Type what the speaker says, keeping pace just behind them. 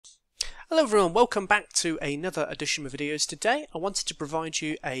Hello everyone, welcome back to another edition of videos. Today I wanted to provide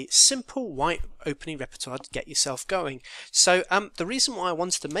you a simple white opening repertoire to get yourself going. So the reason why I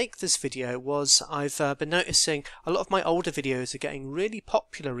wanted to make this video was I've been noticing a lot of my older videos are getting really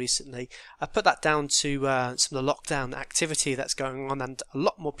popular recently. I put that down to some of the lockdown activity that's going on, and a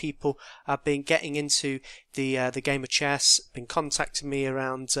lot more people have been getting into the game of chess, been contacting me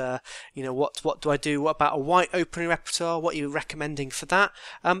around what do I do, what about a white opening repertoire, what are you recommending for that,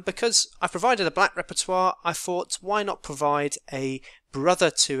 because I provided a black repertoire. I thought, why not provide a brother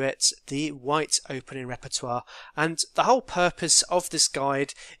to it, the white opening repertoire? And the whole purpose of this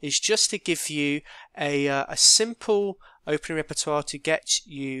guide is just to give you a simple opening repertoire to get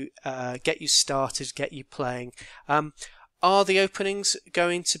you started, get you playing. Are the openings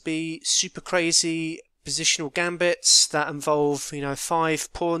going to be super crazy positional gambits that involve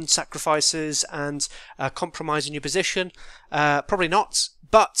 5 pawn sacrifices and compromising your position? Probably not.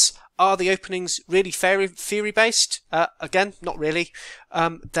 But are the openings really theory based? Again, not really.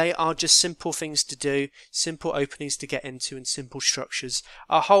 They are just simple things to do, simple openings to get into, and simple structures.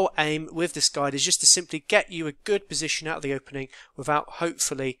 Our whole aim with this guide is just to simply get you a good position out of the opening without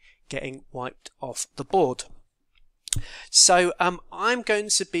hopefully getting wiped off the board. So I'm going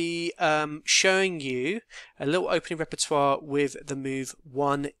to be showing you a little opening repertoire with the move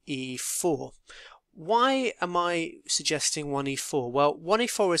 1e4. Why am I suggesting 1e4? Well,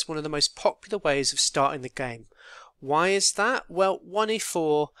 1e4 is one of the most popular ways of starting the game. Why is that? Well,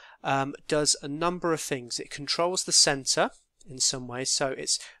 1e4 does a number of things. It controls the center in some ways. So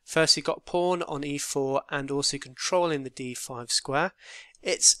it's firstly got pawn on e4 and also controlling the d5 square.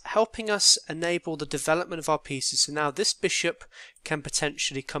 It's helping us enable the development of our pieces. So now this bishop can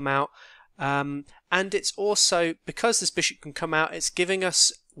potentially come out, and it's also, because this bishop can come out, it's getting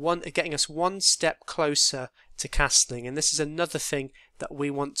us one step closer to castling, and this is another thing that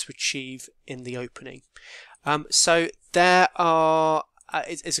we want to achieve in the opening. So there are,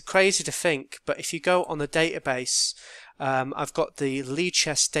 it's crazy to think, but if you go on the database, I've got the Lead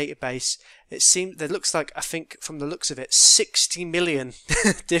Chess database. There looks like, I think from the looks of it, 60 million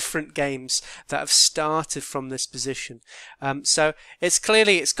different games that have started from this position. So it's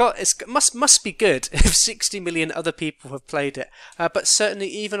clearly, must be good if 60 million other people have played it. But certainly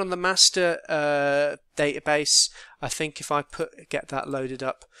even on the master database, I think if I get that loaded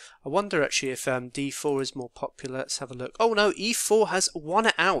up, I wonder actually if d4 is more popular. Let's have a look. Oh no, e4 has won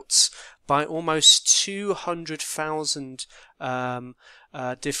it out by almost 200,000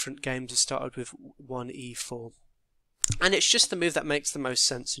 different games have started with 1e4. And it's just the move that makes the most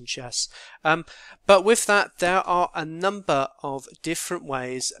sense in chess. But with that, there are a number of different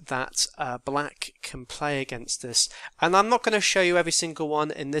ways that black can play against this. And I'm not going to show you every single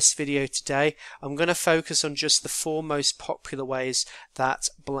one in this video today. I'm going to focus on just the 4 most popular ways that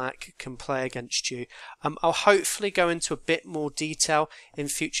black can play against you. I'll hopefully go into a bit more detail in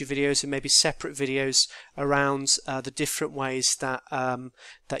future videos and maybe separate videos around the different ways that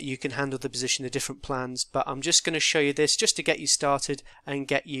that you can handle the position, the different plans. But I'm just going to show you this just to get you started and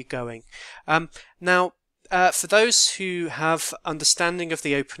get you going. Now, for those who have understanding of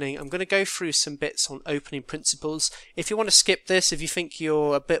the opening, I'm going to go through some bits on opening principles. If you want to skip this, if you think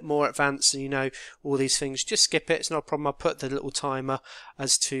you're a bit more advanced and you know all these things, just skip it. It's not a problem. I'll put the little timer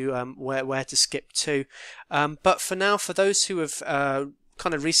as to where to skip to. But for now, for those who have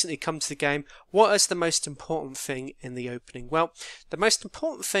kind of recently come to the game, what is the most important thing in the opening? Well, the most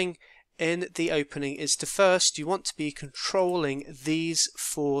important thing in the opening is you want to be controlling these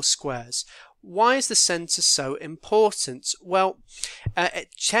 4 squares. Why is the center so important? Well,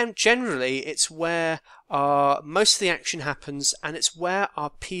 generally it's where most of the action happens, and it's where our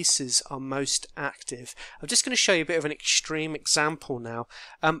pieces are most active. I'm just going to show you a bit of an extreme example now.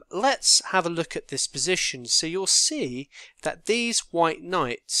 Let's have a look at this position. So you'll see that these white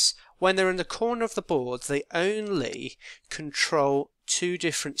knights, when they're in the corner of the board, they only control 2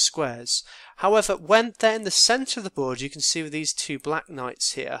 different squares. However, when they're in the center of the board, you can see with these 2 black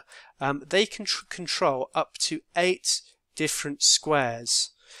knights here, they can control up to 8 different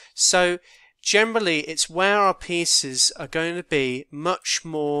squares. So generally it's where our pieces are going to be much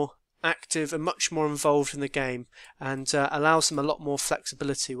more active and much more involved in the game, and allows them a lot more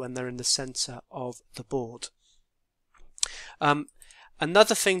flexibility when they're in the center of the board.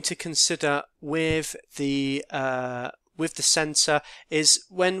 Another thing to consider with the with the center is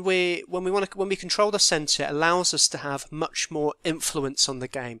when we control the center, it allows us to have much more influence on the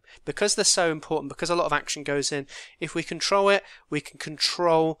game because they're so important, because a lot of action goes in. If we control it, we can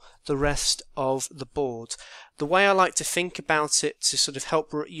control the rest of the board. The way I like to think about it to sort of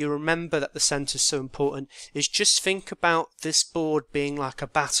help you remember that the center is so important is just think about this board being like a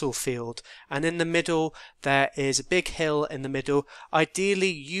battlefield, and in the middle there is a big hill in the middle.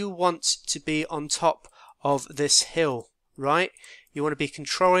 Ideally you want to be on top of this hill, right? You want to be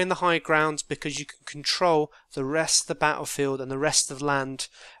controlling the high ground because you can control the rest of the battlefield and the rest of the land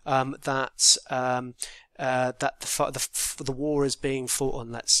that the war is being fought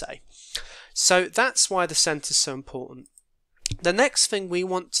on, let's say. So that's why the center is so important. The next thing we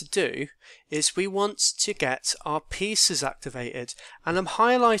want to do is we want to get our pieces activated, and I'm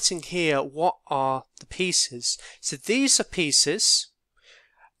highlighting here what are the pieces. So these are pieces,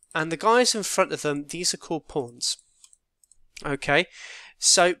 and the guys in front of them, these are called pawns. Okay,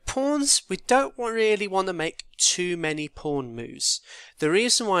 so pawns, we don't really want to make too many pawn moves. The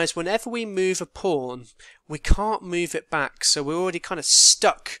reason why is whenever we move a pawn, we can't move it back, so we're already kind of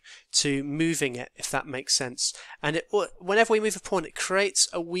stuck to moving it, if that makes sense. And whenever we move a pawn, it creates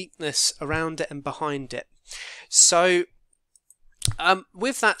a weakness around it and behind it. So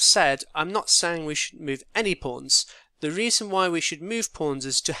with that said, I'm not saying we should move any pawns. The reason why we should move pawns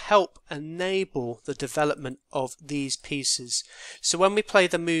is to help enable the development of these pieces. So when we play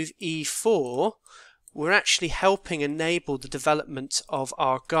the move e4, we're actually helping enable the development of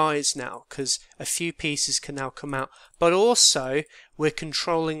our guys now, because a few pieces can now come out, but also we're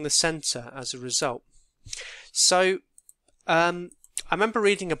controlling the center as a result. So I remember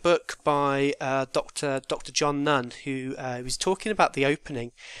reading a book by Dr. John Nunn, who was talking about the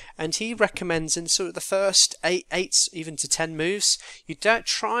opening, and he recommends in sort of the first 8 even to 10 moves, you want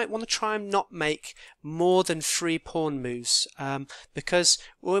to try and not make more than 3 pawn moves, because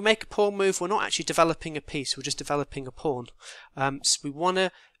when we make a pawn move, we're not actually developing a piece, we're just developing a pawn. So we want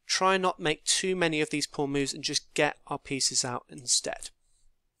to try not make too many of these pawn moves and just get our pieces out instead.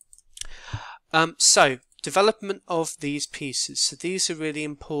 So development of these pieces, so these are really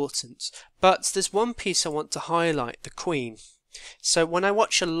important, but there's one piece I want to highlight, the queen. So when I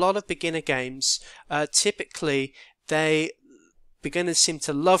watch a lot of beginner games, typically beginners seem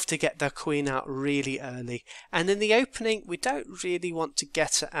to love to get their queen out really early, and in the opening we don't really want to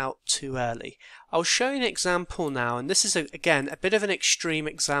get it out too early. I'll show you an example now, and this is again a bit of an extreme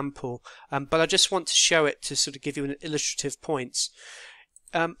example, but I just want to show it to sort of give you an illustrative point.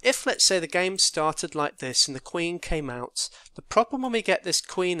 If let's say the game started like this and the queen came out, the problem when we get this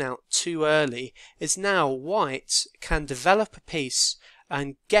queen out too early is now white can develop a piece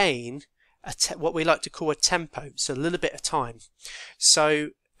and gain what we like to call a tempo, so a little bit of time.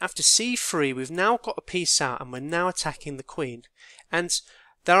 So after c3 we've now got a piece out and we're now attacking the queen, and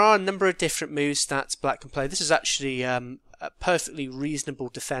there are a number of different moves that black can play. This is actually a perfectly reasonable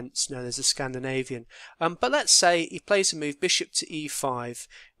defense known as a Scandinavian, but let's say he plays a move bishop to e5,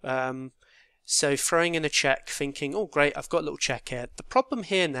 so throwing in a check, thinking, oh great, I've got a little check here. The problem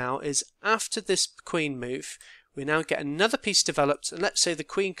here now is after this queen move we now get another piece developed, and let's say the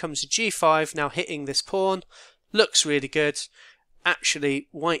queen comes to g5, now hitting this pawn, looks really good. Actually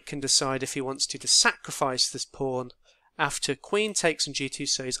white can decide if he wants to sacrifice this pawn after queen takes on g2,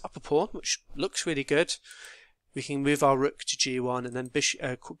 so he's up a pawn, which looks really good. We can move our rook to g1 and then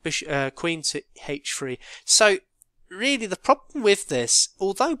queen to h3. So really the problem with this,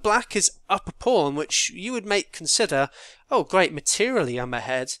 although black is up a pawn, which you would consider, oh great, materially I'm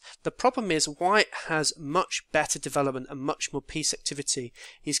ahead, the problem is white has much better development and much more piece activity.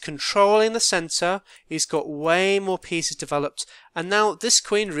 He's controlling the center, he's got way more pieces developed, and now this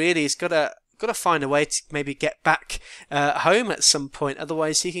queen really has got to find a way to maybe get back home at some point,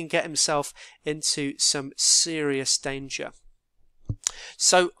 otherwise he can get himself into some serious danger.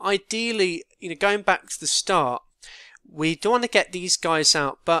 So ideally, going back to the start, we don't want to get these guys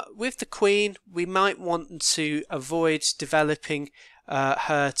out, but with the queen we might want to avoid developing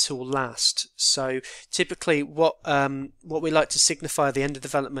her till last. So typically what we like to signify at the end of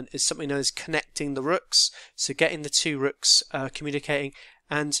development is something known as connecting the rooks, so getting the 2 rooks communicating.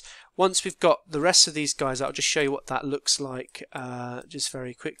 And once we've got the rest of these guys, I'll just show you what that looks like just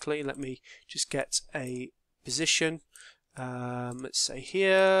very quickly. Let me just get a position. Let's say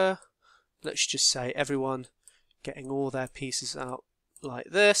here, let's just say everyone getting all their pieces out like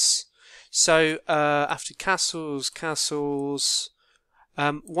this. So after castles,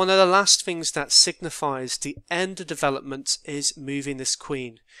 one of the last things that signifies the end of development is moving this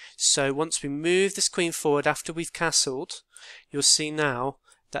queen. So once we move this queen forward after we've castled, you'll see now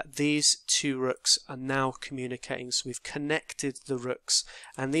that these two rooks are now communicating. So we've connected the rooks,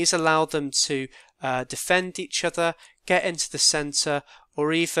 and these allow them to defend each other, get into the center,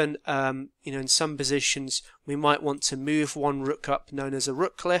 or even in some positions we might want to move one rook up, known as a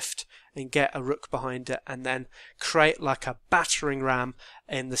rook lift, and get a rook behind it, and then create like a battering ram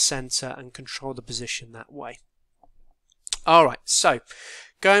in the center and control the position that way. Alright, so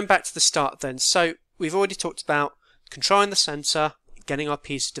going back to the start then, so we've already talked about controlling the center, getting our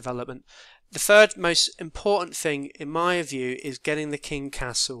piece of development. The third most important thing in my view is getting the king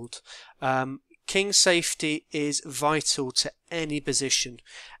castled. King safety is vital to any position,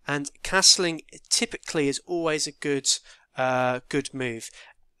 and castling typically is always a good move.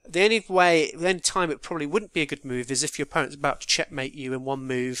 The only time it probably wouldn't be a good move is if your opponent's about to checkmate you in one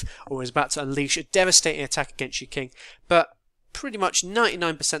move, or is about to unleash a devastating attack against your king. But pretty much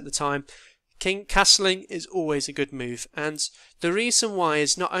 99% of the time, king castling is always a good move, and the reason why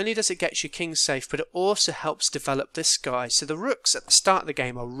is not only does it get your king safe, but it also helps develop this guy. So the rooks at the start of the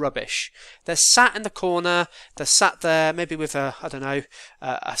game are rubbish. They're sat in the corner, they're sat there maybe with a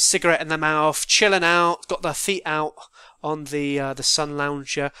cigarette in their mouth, chilling out, got their feet out on the sun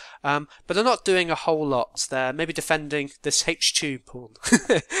lounger, but they're not doing a whole lot. They're maybe defending this H2 pawn.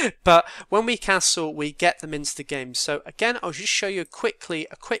 But when we castle, we get them into the game. So again, I'll just show you quickly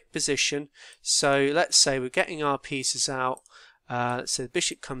a quick position. So let's say we're getting our pieces out. Let's say the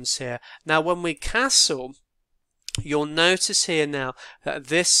bishop comes here. Now when we castle, you'll notice here now that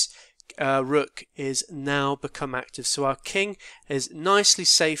this rook is now become active. So our king is nicely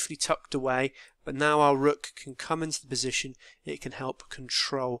safely tucked away, but now our rook can come into the position. It can help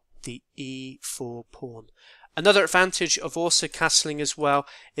control the e4 pawn. Another advantage of also castling as well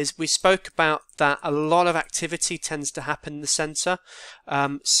is we spoke about that a lot of activity tends to happen in the center.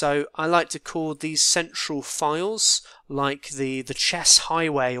 So I like to call these central files like the chess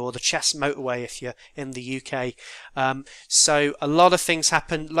highway or the chess motorway if you're in the UK. So a lot of things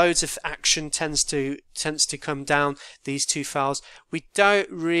happen, loads of action tends to come down these two files. We don't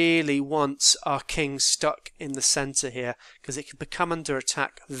really want our king stuck in the center here because it can become under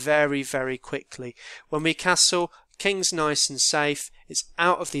attack very, very quickly. When we castle, king's nice and safe, it's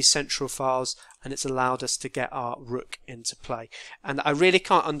out of these central files, and it's allowed us to get our rook into play. And I really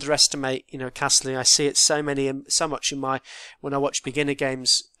can't underestimate, castling. I see it so much in when I watch beginner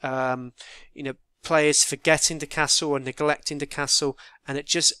games, players forgetting to castle or neglecting to castle, and it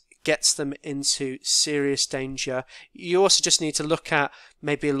just gets them into serious danger. You also just need to look at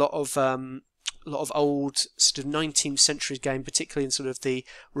maybe a lot of old sort of 19th century game, particularly in sort of the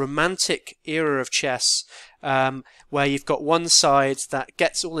romantic era of chess, where you've got one side that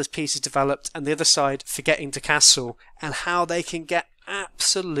gets all its pieces developed and the other side forgetting to castle, and how they can get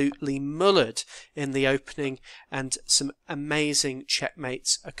absolutely mullered in the opening and some amazing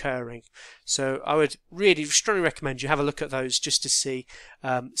checkmates occurring. So I would really strongly recommend you have a look at those just to see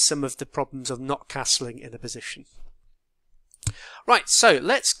some of the problems of not castling in a position. Right, so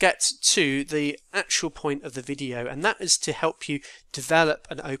let's get to the actual point of the video, and that is to help you develop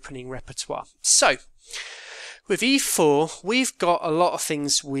an opening repertoire. So with e4, we've got a lot of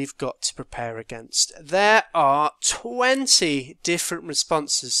things we've got to prepare against. There are 20 different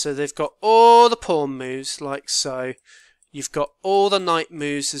responses. So they've got all the pawn moves, like so. You've got all the knight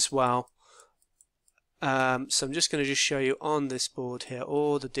moves as well. So I'm just going to just show you on this board here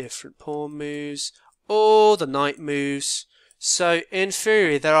all the different pawn moves, all the knight moves. So in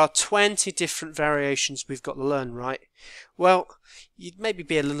theory, there are 20 different variations we've got to learn, right? Well, you'd maybe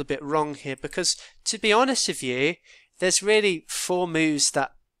be a little bit wrong here, because to be honest with you, there's really 4 moves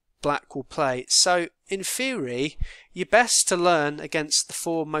that black will play. So in theory, you're best to learn against the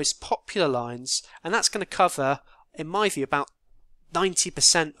 4 most popular lines, and that's going to cover, in my view, about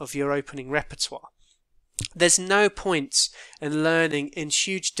 90% of your opening repertoire. There's no point in learning in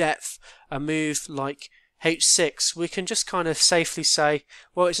huge depth a move like H6. We can just kind of safely say,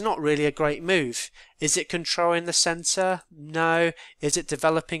 well, it's not really a great move. Is it controlling the center? No. Is it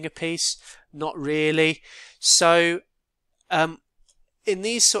developing a piece? Not really. So in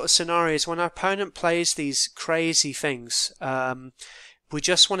these sort of scenarios, when our opponent plays these crazy things, we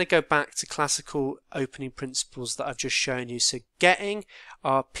just want to go back to classical opening principles that I've just shown you. So getting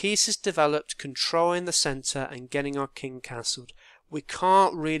our pieces developed, controlling the center, and getting our king castled. We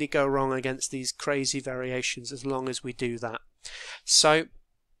can't really go wrong against these crazy variations as long as we do that. So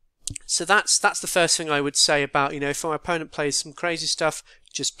that's the first thing I would say about, if our opponent plays some crazy stuff,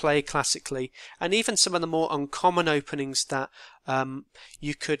 just play classically. And even some of the more uncommon openings that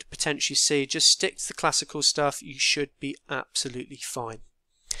you could potentially see, just stick to the classical stuff. You should be absolutely fine.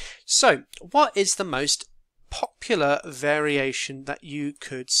 So what is the most popular variation that you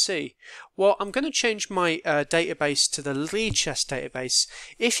could see? Well, I'm going to change my database to the Lichess database.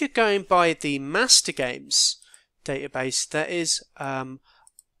 If you're going by the Master Games database, there is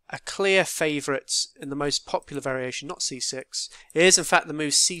a clear favourite in the most popular variation, not c6. It is in fact the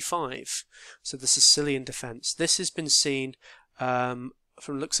move c5, so the Sicilian Defense. This has been seen from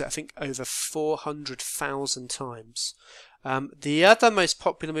looks at, I think, over 400,000 times. The other most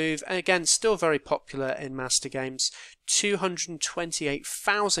popular move, and again still very popular in Master Games,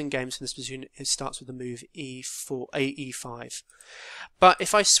 228,000 games in this position, it starts with the move e5. But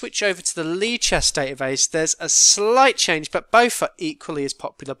if I switch over to the Lichess database, there's a slight change, but both are equally as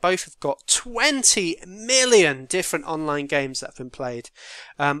popular. Both have got 20 million different online games that have been played.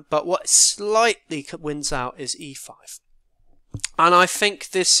 But what slightly wins out is e5. And I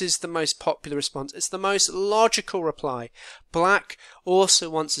think this is the most popular response. It's the most logical reply. Black also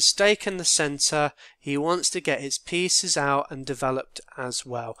wants a stake in the centre. He wants to get his pieces out and developed as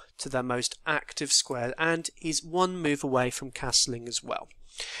well to their most active square. And he's one move away from castling as well.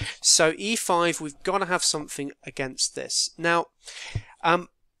 So e5, we've got to have something against this. Now, a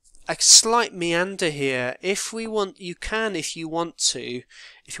slight meander here. If we want, you can, if you want to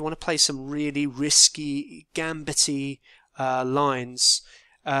play some really risky, gambity lines,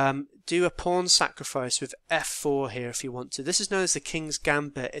 do a pawn sacrifice with f4 here if you want to. This is known as the King's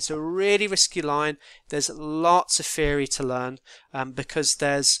Gambit. It's a really risky line. There's lots of theory to learn because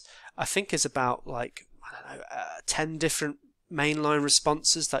there's, I think it's about like, I don't know, 10 different mainline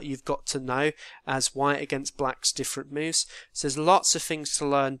responses that you've got to know as white against black's different moves. So there's lots of things to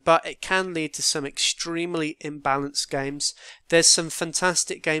learn, but it can lead to some extremely imbalanced games. There's some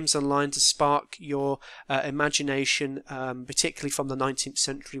fantastic games online to spark your imagination, particularly from the 19th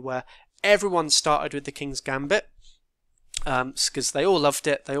century, where everyone started with the King's Gambit because they all loved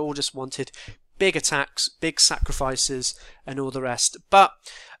it. They all just wanted big attacks, big sacrifices, and all the rest. But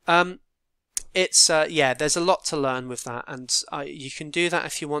it's yeah, there's a lot to learn with that, and you can do that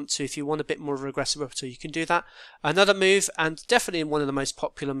if you want to. If you want a bit more of a aggressive repertoire, you can do that. Another move, and definitely one of the most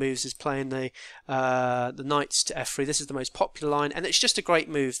popular moves, is playing the knights to f3. This is the most popular line, and it's just a great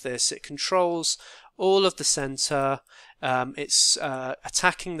move. This, it controls all of the center. It's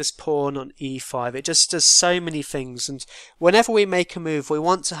attacking this pawn on e5. It just does so many things, and whenever we make a move, we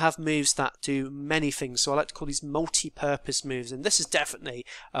want to have moves that do many things. So I like to call these multi-purpose moves, and this is definitely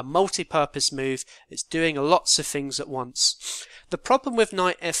a multi-purpose move. It's doing lots of things at once. The problem with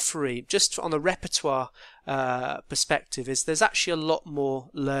knight f3, just on the repertoire perspective, is there's actually a lot more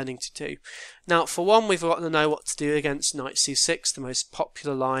learning to do. Now, for one, we've got to know what to do against knight c6, the most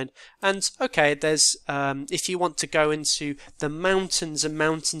popular line. And okay, there's if you want to go into the mountains and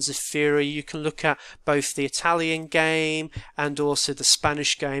mountains of theory, you can look at both the Italian game and also the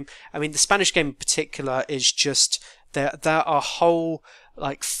Spanish game. I mean, the Spanish game in particular is just there are whole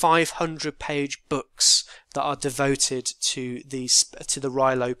like 500-page books that are devoted to the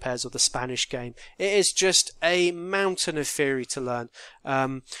Ruy Lopez or the Spanish game. It is just a mountain of theory to learn.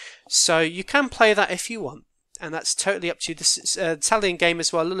 So you can play that if you want, and that's totally up to you. This Italian game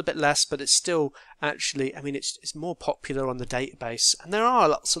as well, a little bit less, but it's still actually, I mean, it's more popular on the database, and there are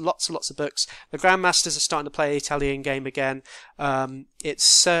lots of books. The Grandmasters are starting to play Italian game again. It's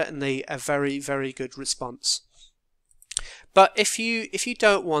certainly a very, very good response. But if you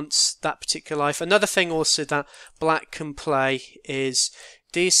don't want that particular life, another thing also that black can play is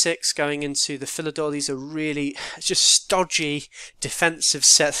d6 going into the Philidor. These are really just stodgy defensive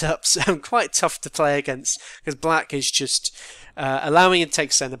setups and quite tough to play against because black is just allowing him to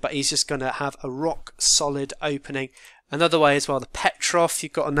take center, but he's just going to have a rock solid opening. Another way as well, the Petrov,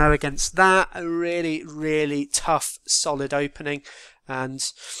 you've got to know against that, a really, really tough, solid opening. And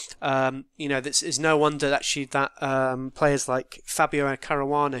you know, this is no wonder actually that players like Fabio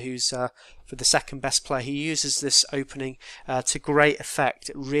Caruana, who's for the second best player, he uses this opening to great effect.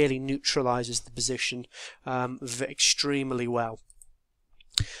 It really neutralizes the position extremely well.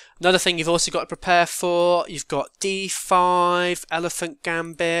 Another thing you've also got to prepare for, you've got d5, Elephant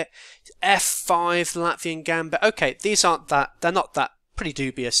Gambit, f5, Latvian Gambit. Okay, these aren't that, they're not that pretty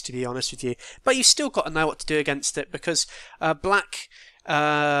dubious, to be honest with you, but you still got to know what to do against it, because black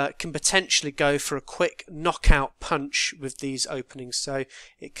can potentially go for a quick knockout punch with these openings, so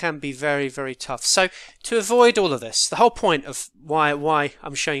it can be very, very tough. So to avoid all of this, the whole point of why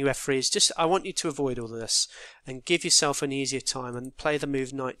I'm showing you f3 is just I want you to avoid all of this and give yourself an easier time and play the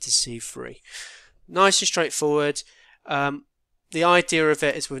move knight to c3. Nice and straightforward. the idea of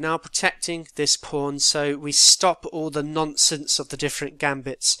it is we're now protecting this pawn, so we stop all the nonsense of the different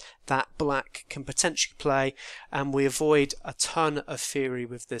gambits that black can potentially play, and we avoid a ton of theory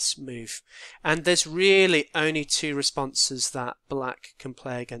with this move. And there's really only two responses that black can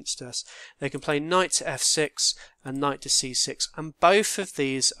play against us. They can play knight to f6 and knight to c6, and both of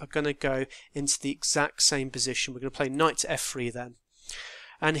these are going to go into the exact same position. We're going to play knight to f3 then.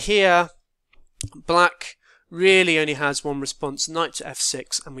 And here black really only has one response, knight to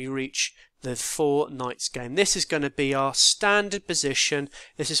f6, and we reach the 4 knights game. This is going to be our standard position.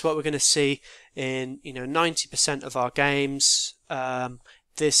 This is what we're going to see in 90% of our games,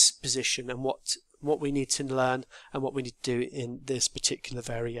 this position, and what we need to learn and what we need to do in this particular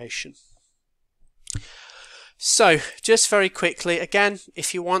variation. So just very quickly, again,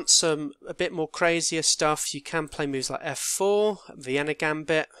 if you want a bit more crazier stuff, you can play moves like f4, Vienna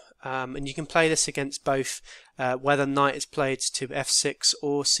Gambit, and you can play this against both, whether knight is played to f6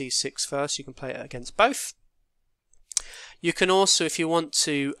 or c6 first. You can play it against both. You can also, if you want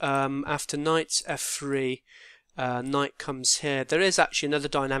to, after knight f3, knight comes here. There is actually another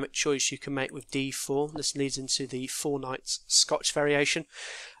dynamic choice you can make with d4. This leads into the 4 knights Scotch variation.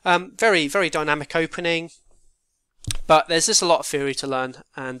 Very, very dynamic opening. But there's just a lot of theory to learn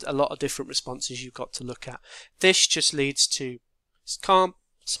and a lot of different responses you've got to look at. This just leads to calm,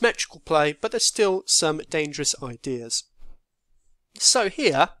 symmetrical play, but there's still some dangerous ideas. So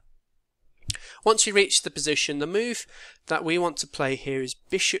here, once you reach the position, the move that we want to play here is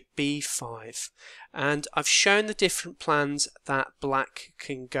bishop b5. And I've shown the different plans that black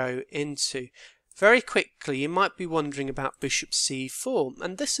can go into. Very quickly, you might be wondering about bishop c4,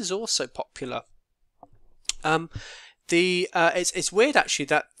 and this is also popular. It's weird actually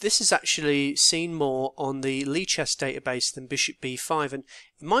that this is actually seen more on the Lee chess database than bishop b5, and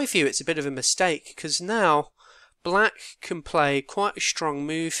in my view it's a bit of a mistake, because now black can play quite a strong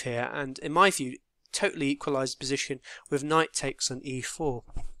move here, and in my view totally equalise the position with knight takes on e4.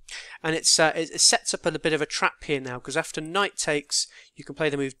 And it sets up a bit of a trap here now, because after knight takes you can play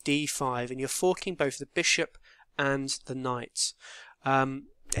the move d5 and you're forking both the bishop and the knight.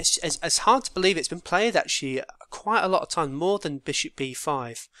 It's hard to believe it's been played actually quite a lot of time, more than bishop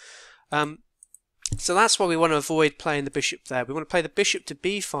b5. So that's why we want to avoid playing the bishop there. We want to play the bishop to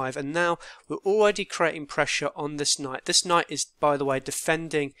b5, and now we're already creating pressure on this knight. This knight is, by the way,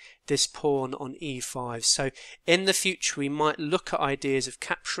 defending this pawn on e5. So in the future we might look at ideas of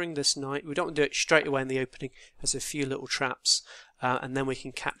capturing this knight. We don't want to do it straight away in the opening. There's a few little traps. And then we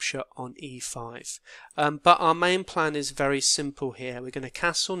can capture on e5. But our main plan is very simple here. We're going to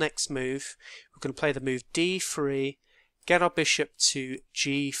castle next move. We're going to play the move d3, get our bishop to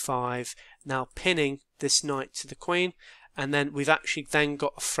g5, now pinning this knight to the queen, and then we've actually then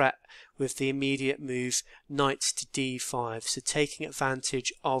got a threat with the immediate move knight to d5, so taking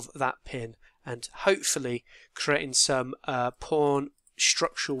advantage of that pin and hopefully creating some pawn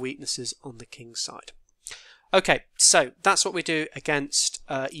structural weaknesses on the king's side. Okay, so that's what we do against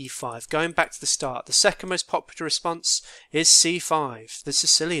e5. Going back to the start, the second most popular response is c5, the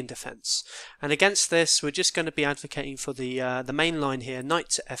Sicilian Defense. And against this, we're just going to be advocating for the main line here, knight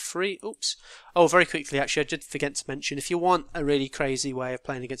to f3. Oops. Oh, very quickly, actually, I did forget to mention, if you want a really crazy way of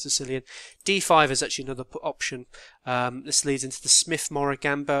playing against Sicilian, d5 is actually another option. This leads into the Smith-Morra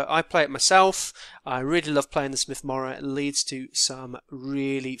Gambit. I play it myself. I really love playing the Smith-Morra. It leads to some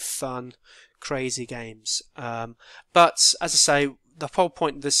really fun, crazy games. But as I say, the whole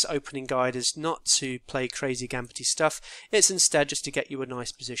point of this opening guide is not to play crazy gambity stuff. It's instead just to get you a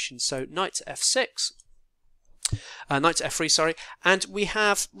nice position. So knight to f6, knight to f3, sorry, and we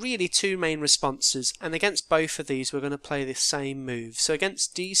have really two main responses, and against both of these we're going to play the same move. So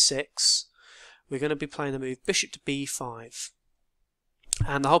against d6 we're going to be playing the move bishop to b5,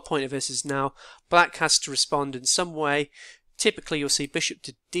 and the whole point of this is now black has to respond in some way. Typically you'll see bishop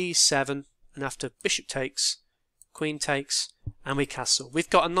to d7, and after bishop takes, queen takes, and we castle. We've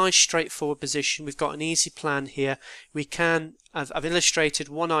got a nice straightforward position. We've got an easy plan here. We can, I've illustrated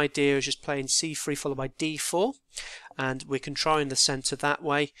one idea as just playing c3 followed by d4, and we're controlling the center that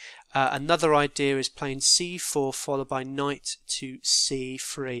way. Another idea is playing c4 followed by knight to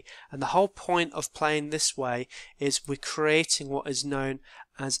c3, and the whole point of playing this way is we're creating what is known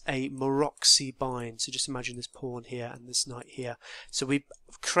as a Maroczy bind. So just imagine this pawn here and this knight here. So we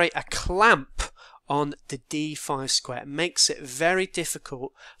create a clamp on the d5 square. It makes it very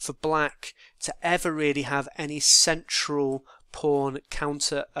difficult for black to ever really have any central pawn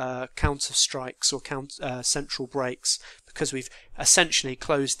counter strikes or central breaks, because we've essentially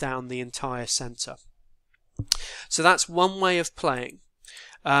closed down the entire center. So that's one way of playing.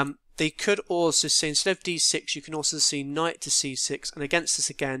 they could also see, instead of d6, you can also see knight to c6, and against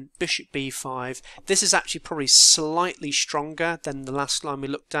this again, bishop b5. This is actually probably slightly stronger than the last line we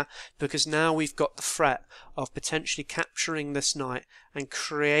looked at, because now we've got the threat of potentially capturing this knight and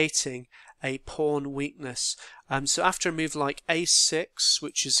creating a pawn weakness. So after a move like a6,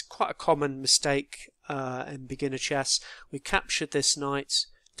 which is quite a common mistake in beginner chess, we captured this knight.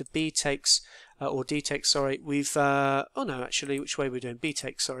 The b takes or d takes, sorry, we've oh no, actually, which way we're doing? B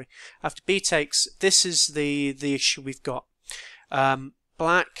takes, sorry. After b takes, this is the issue we've got.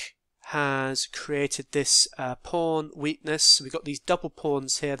 Black has created this pawn weakness. So we've got these double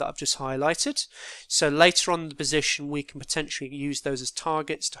pawns here that I've just highlighted. So later on in the position, we can potentially use those as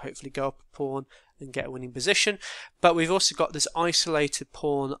targets to hopefully go up a pawn and get a winning position. But we've also got this isolated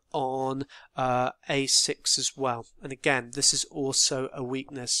pawn on a6 as well. And again, this is also a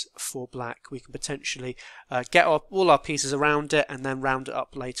weakness for black. We can potentially get all our pieces around it and then round it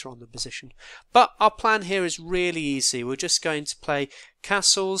up later on in the position. But our plan here is really easy. We're just going to play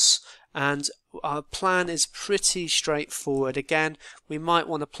castles, and our plan is pretty straightforward. Again, we might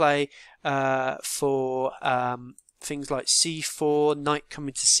want to play for things like c4, knight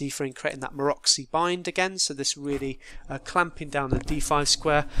coming to c3 and creating that Maroczy bind again, so this really clamping down the d5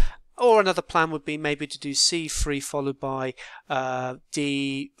 square. Or another plan would be maybe to do c3 followed by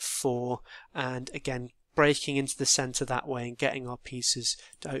d4, and again breaking into the center that way and getting our pieces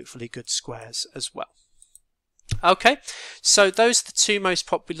to hopefully good squares as well. Okay, so those are the two most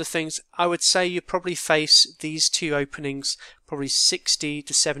popular things. I would say you probably face these two openings probably 60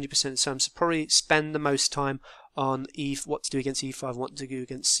 to 70% of the time, so probably spend the most time on what to do against e5, what to do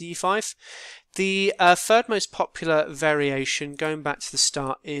against c5. The third most popular variation, going back to the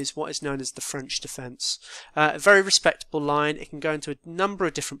start, is what is known as the French defense. A very respectable line. It can go into a number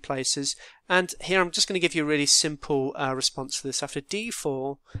of different places, and here I'm just going to give you a really simple response to this. After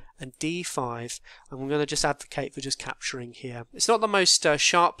d4 and d5, I'm going to just advocate for just capturing here. It's not the most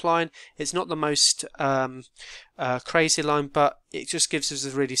sharp line, it's not the most crazy line, but it just gives us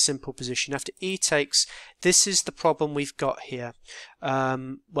a really simple position. After e takes, this is the problem we've got here.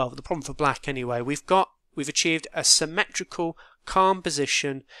 Well, the problem for black anyway. We've achieved a symmetrical, calm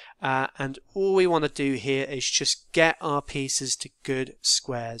position, and all we want to do here is just get our pieces to good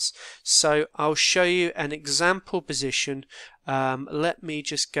squares. So I'll show you an example position. Let me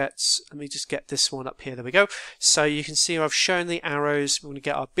just get this one up here. There we go. So you can see I've shown the arrows. We're going to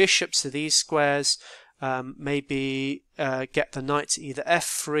get our bishops to these squares. Maybe get the knight to either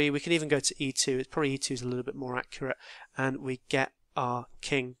f3. We can even go to e2. It's probably e2 is a little bit more accurate, and we get our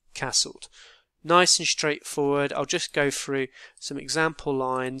king castled. Nice and straightforward. I'll just go through some example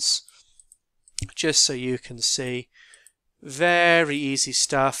lines just so you can see. Very easy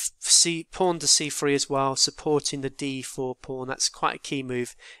stuff. Pawn to c3 as well, supporting the d4 pawn. That's quite a key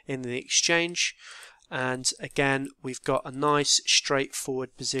move in the exchange. And again, we've got a nice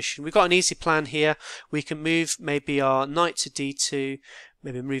straightforward position. We've got an easy plan here. We can move maybe our knight to d2,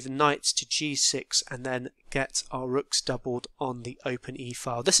 maybe move the knight to g6, and then get our rooks doubled on the open e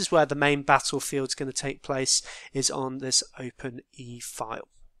file. This is where the main battlefield is going to take place, is on this open e file.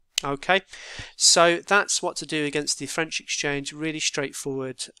 Okay, so that's what to do against the French exchange. Really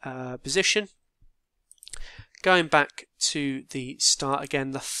straightforward position. Going back to the start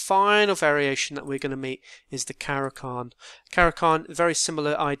again, the final variation that we're going to meet is the Caro-Kann. Caro-Kann, very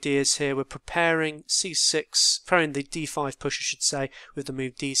similar ideas here. We're preparing c6, preparing the d5 push, I should say, with the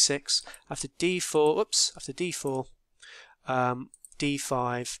move d6. After d4,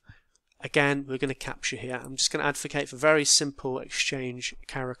 d5. Again, we're going to capture here. I'm just going to advocate for very simple exchange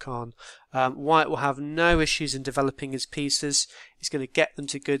Caro-Kann. White will have no issues in developing his pieces. He's going to get them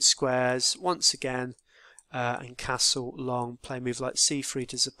to good squares once again. And castle long, play a move like c3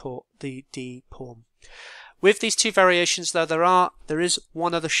 to support the d pawn. With these two variations though, there is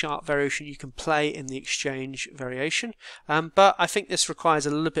one other sharp variation you can play in the exchange variation, but I think this requires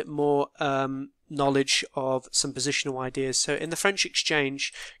a little bit more knowledge of some positional ideas. So in the French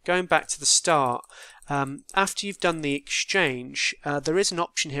exchange, going back to the start, after you've done the exchange, there is an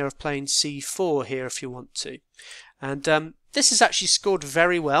option here of playing c4 here if you want to, and this is actually scored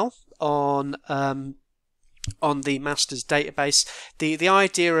very well on the Masters database. The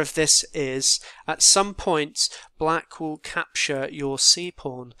idea of this is at some point black will capture your c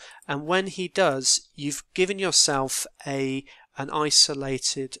pawn, and when he does, you've given yourself an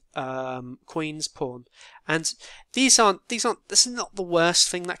isolated queen's pawn. And this is not the worst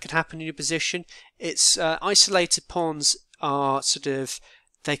thing that could happen in your position. It's isolated pawns are sort of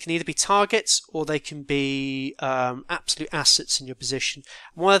They can either be targets or they can be absolute assets in your position.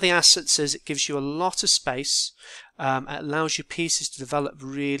 One of the assets is it gives you a lot of space, it allows your pieces to develop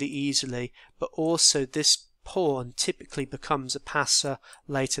really easily, but also this pawn typically becomes a passer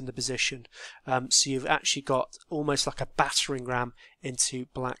late in the position. So you've actually got almost like a battering ram into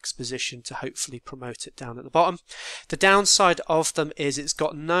black's position to hopefully promote it down at the bottom. The downside of them is it's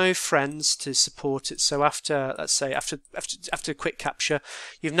got no friends to support it. So after, let's say, after a quick capture,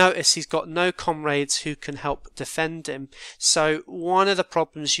 you've noticed he's got no comrades who can help defend him. So one of the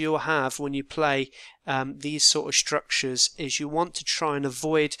problems you'll have when you play these sort of structures is you want to try and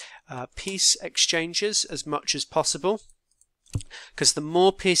avoid piece exchanges as much as possible, because the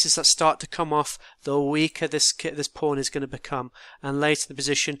more pieces that start to come off, the weaker this pawn is going to become. And later in the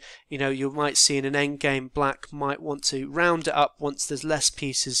position, you know, you might see in an endgame black might want to round it up once there's less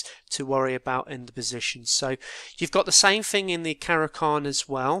pieces to worry about in the position. So you've got the same thing in the Caro-Kann as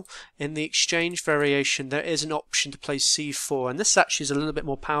well. In the exchange variation, there is an option to play c4, and this actually is a little bit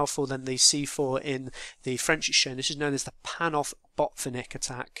more powerful than the c4 in the French exchange. This is known as the Panov-Botvinnik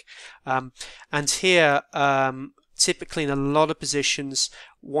attack, and here typically in a lot of positions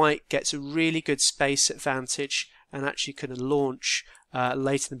white gets a really good space advantage and actually can launch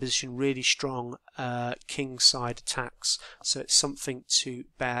late in the position really strong king side attacks. So it's something to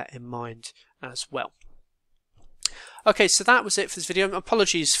bear in mind as well. Okay, so that was it for this video.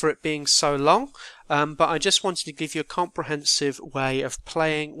 Apologies for it being so long, but I just wanted to give you a comprehensive way of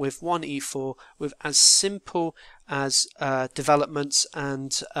playing with 1e4 with as simple as developments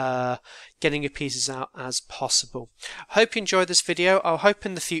and getting your pieces out as possible. I hope you enjoyed this video. I'll hope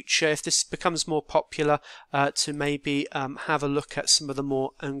in the future, if this becomes more popular, to maybe have a look at some of the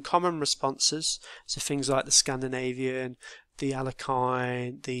more uncommon responses, so things like the Scandinavian, the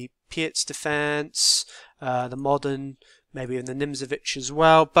Alekhine, the Piet's Defense, the modern, maybe in the Nimzovich as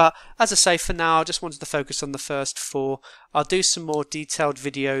well. But as I say, for now I just wanted to focus on the first four. I'll do some more detailed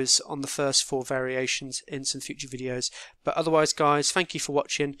videos on the first four variations in some future videos. But otherwise guys, thank you for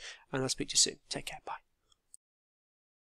watching and I'll speak to you soon. Take care, bye.